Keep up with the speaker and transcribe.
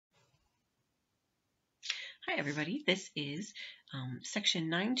Hi everybody, this is section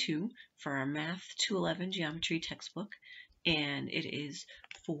 9.2 for our Math 211 Geometry textbook, and it is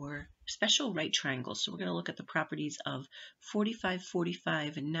for special right triangles. So we're going to look at the properties of 45,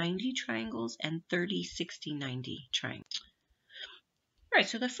 45, 90 triangles and 30, 60, 90 triangles. All right,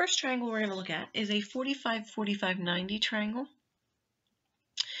 so the first triangle we're going to look at is a 45, 45, 90 triangle.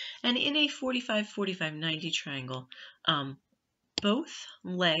 And in a 45, 45, 90 triangle, both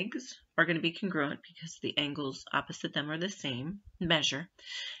legs are going to be congruent because the angles opposite them are the same measure,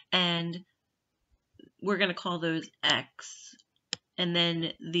 and we're going to call those x, and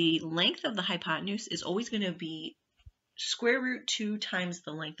then the length of the hypotenuse is always going to be square root 2 times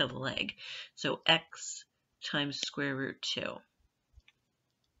the length of the leg, so x times square root 2.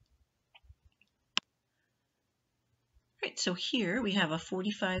 Right, so here we have a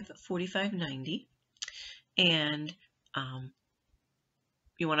 45, 45, 90, and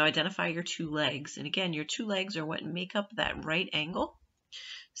you want to identify your two legs, and again, your two legs are what make up that right angle.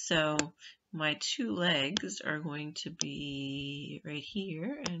 So my two legs are going to be right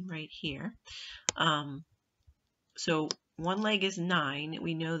here and right here. So one leg is 9.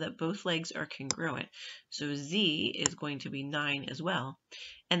 We know that both legs are congruent. So z is going to be 9 as well.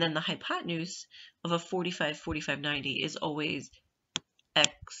 And then the hypotenuse of a 45, 45, 90 is always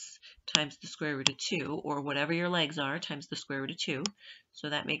x times the square root of 2, or whatever your legs are, times the square root of 2. So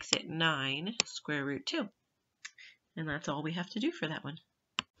that makes it 9 square root 2. And that's all we have to do for that one.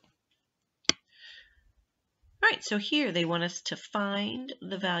 All right, so here they want us to find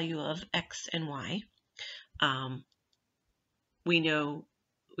the value of x and y. We know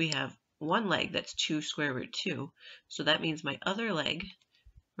we have one leg that's 2 square root 2, so that means my other leg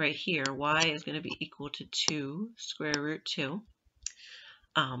right here, y, is going to be equal to 2 square root 2.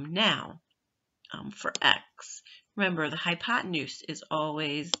 Now, for x, remember the hypotenuse is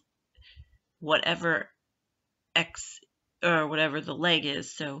always whatever x or whatever the leg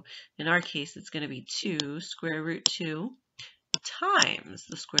is. So in our case, it's going to be 2 square root 2 times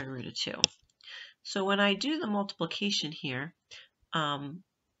the square root of 2. So when I do the multiplication here,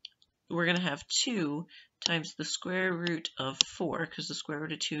 we're going to have 2 times the square root of 4, because the square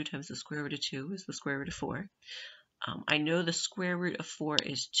root of 2 times the square root of 2 is the square root of 4. I know the square root of 4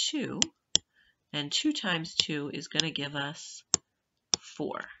 is 2, and 2 times 2 is going to give us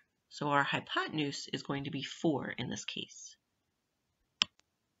 4. So our hypotenuse is going to be 4 in this case.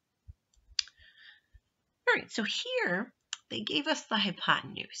 All right, so here they gave us the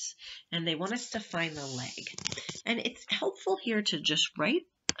hypotenuse, and they want us to find the leg. And it's helpful here to just write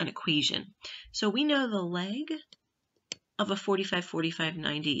an equation. So we know the leg of a 45, 45,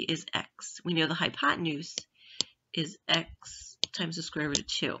 90 is x. We know the hypotenuse is x times the square root of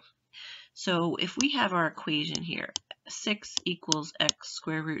 2. So if we have our equation here, 6 equals x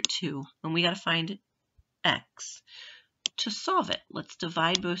square root 2, and we got to find x. To solve it, let's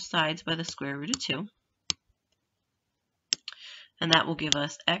divide both sides by the square root of 2. And that will give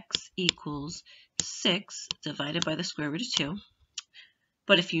us x equals 6 divided by the square root of 2.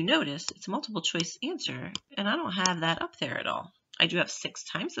 But if you notice, it's a multiple choice answer, and I don't have that up there at all. I do have 6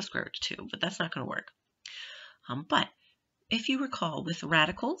 times the square root of 2, but that's not going to work. But if you recall, with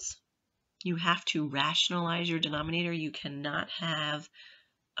radicals, you have to rationalize your denominator. You cannot have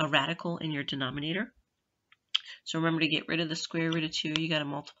a radical in your denominator. So remember, to get rid of the square root of 2, you got to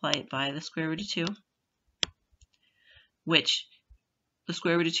multiply it by the square root of 2, which the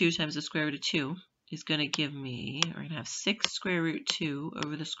square root of 2 times the square root of 2 is going to give me, we're going to have 6 square root 2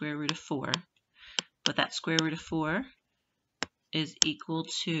 over the square root of 4. But that square root of 4 is equal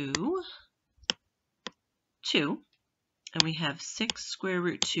to 2. And we have 6 square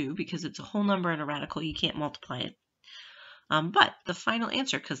root 2, because it's a whole number and a radical, you can't multiply it. But the final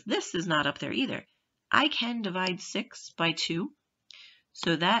answer, because this is not up there either, I can divide 6 by 2.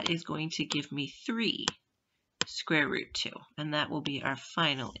 So that is going to give me 3 square root 2. And that will be our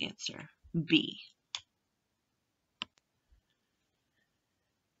final answer, B.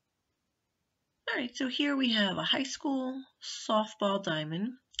 All right, so here we have a high school softball diamond,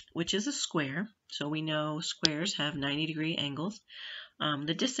 which is a square. So we know squares have 90-degree angles.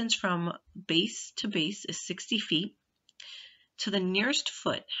 The distance from base to base is 60 feet. To the nearest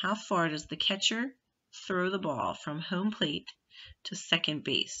foot, how far does the catcher throw the ball from home plate to second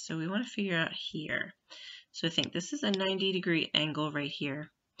base? So we want to figure out here. So I think this is a 90-degree angle right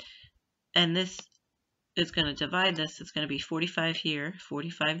here. And this is going to divide this. It's going to be 45 here,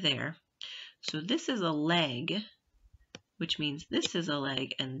 45 there. So this is a leg, which means this is a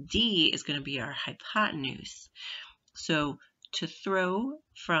leg, and D is going to be our hypotenuse. So to throw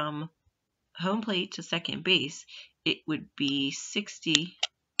from home plate to second base, it would be 60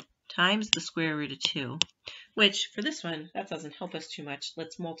 times the square root of 2, which for this one, that doesn't help us too much.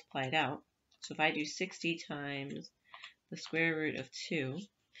 Let's multiply it out. So if I do 60 times the square root of 2,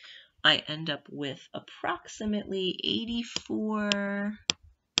 I end up with approximately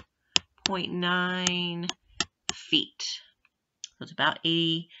 84.9 feet. So it's about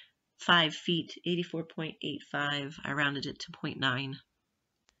 85 feet, 84.85. I rounded it to 0.9.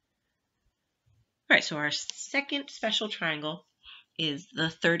 All right, so our second special triangle is the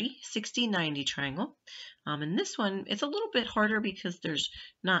 30, 60, 90 triangle. And this one, it's a little bit harder because there's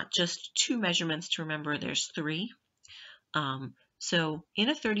not just 2 measurements to remember, there's 3. So in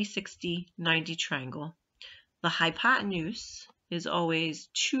a 30, 60, 90 triangle, the hypotenuse is always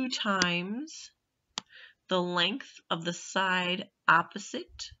 2 times the length of the side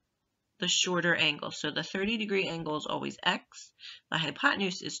opposite the shorter angle. So the 30-degree angle is always x. The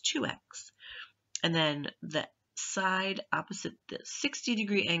hypotenuse is 2x. And then the side opposite the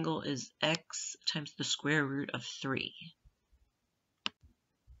 60-degree angle is x times the square root of 3.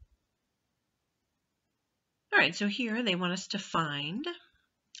 All right, so here they want us to find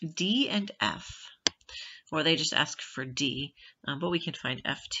D and F, or they just ask for D, but we can find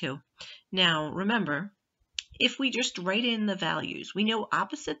F too. Now, remember, if we just write in the values, we know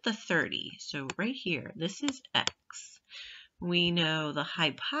opposite the 30, so right here, this is x. We know the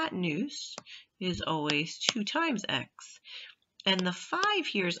hypotenuse is always 2 times x, and the 5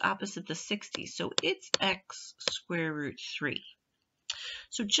 here is opposite the 60, so it's x square root 3.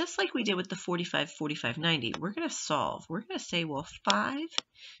 So just like we did with the 45, 45, 90, we're going to solve. We're going to say, well, 5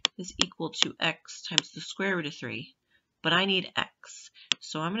 is equal to x times the square root of 3, but I need x.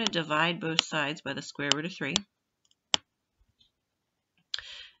 So I'm going to divide both sides by the square root of 3.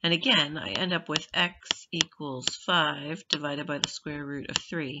 And again, I end up with x equals 5 divided by the square root of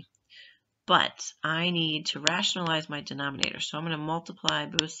 3. But I need to rationalize my denominator. So I'm going to multiply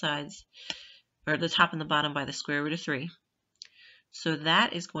both sides, or the top and the bottom, by the square root of 3. So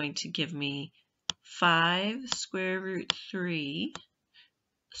that is going to give me 5 square root 3.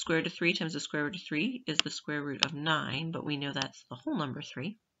 Square root of 3 times the square root of 3 is the square root of 9, but we know that's the whole number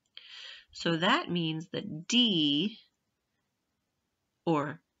 3. So that means that D,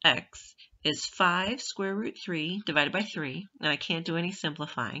 or x, is 5 square root 3 divided by 3, and I can't do any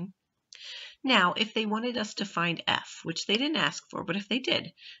simplifying. Now, if they wanted us to find f, which they didn't ask for, but if they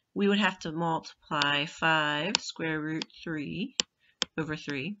did, we would have to multiply 5 square root 3 over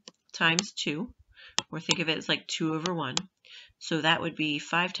 3 times 2, or think of it as like 2 over 1. So that would be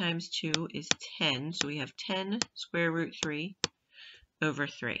 5 times 2 is 10, so we have 10 square root 3 over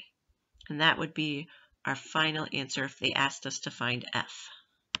 3. And that would be our final answer if they asked us to find f.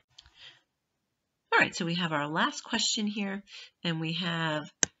 All right, so we have our last question here, and we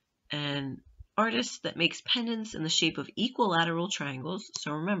have an artist that makes pendants in the shape of equilateral triangles.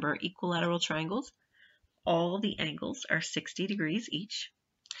 So remember, equilateral triangles, all the angles are 60 degrees each.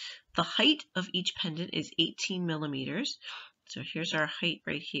 The height of each pendant is 18 millimeters. So here's our height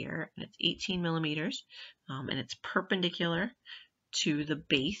right here, and it's 18 millimeters, and it's perpendicular to the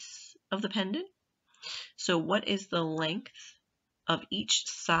base of the pendant. So what is the length of each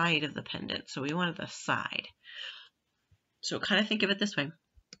side of the pendant? So we wanted the side. So kind of think of it this way.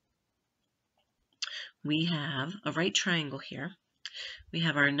 We have a right triangle here. We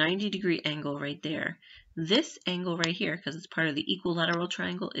have our 90-degree angle right there. This angle right here, because it's part of the equilateral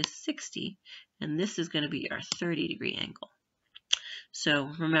triangle, is 60, and this is going to be our 30-degree angle. So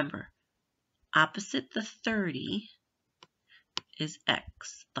remember, opposite the 30 is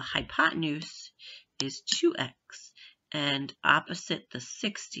x. The hypotenuse is 2x, and opposite the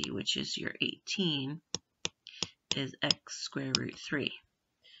 60, which is your 18, is x square root 3.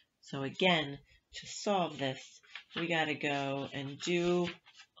 So again, to solve this, we got to go and do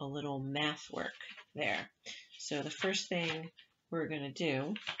a little math work there. So the first thing we're going to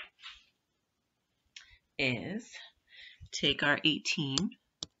do is take our 18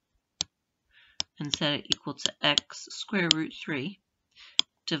 and set it equal to x square root 3.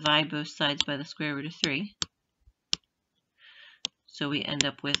 Divide both sides by the square root of 3. So we end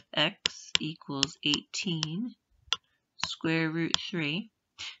up with x equals 18 square root 3.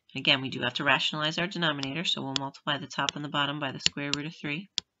 Again, we do have to rationalize our denominator, so we'll multiply the top and the bottom by the square root of 3.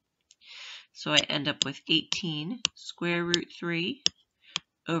 So I end up with 18 square root 3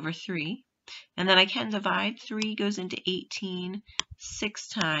 over 3. And then I can divide. 3 goes into 18 6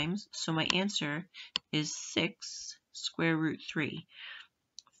 times, so my answer is 6 square root 3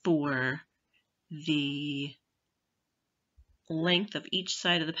 for the length of each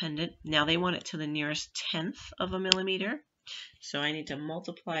side of the pendant. Now they want it to the nearest tenth of a millimeter, so I need to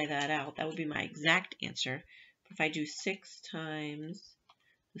multiply that out. That would be my exact answer. If I do 6 times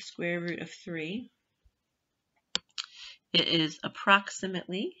the square root of 3, It is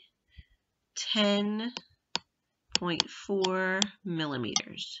approximately 10.4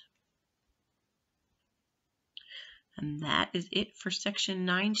 millimeters. And that is it for section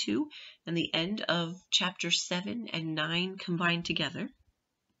 9.2 and the end of chapter 7 and 9 combined together.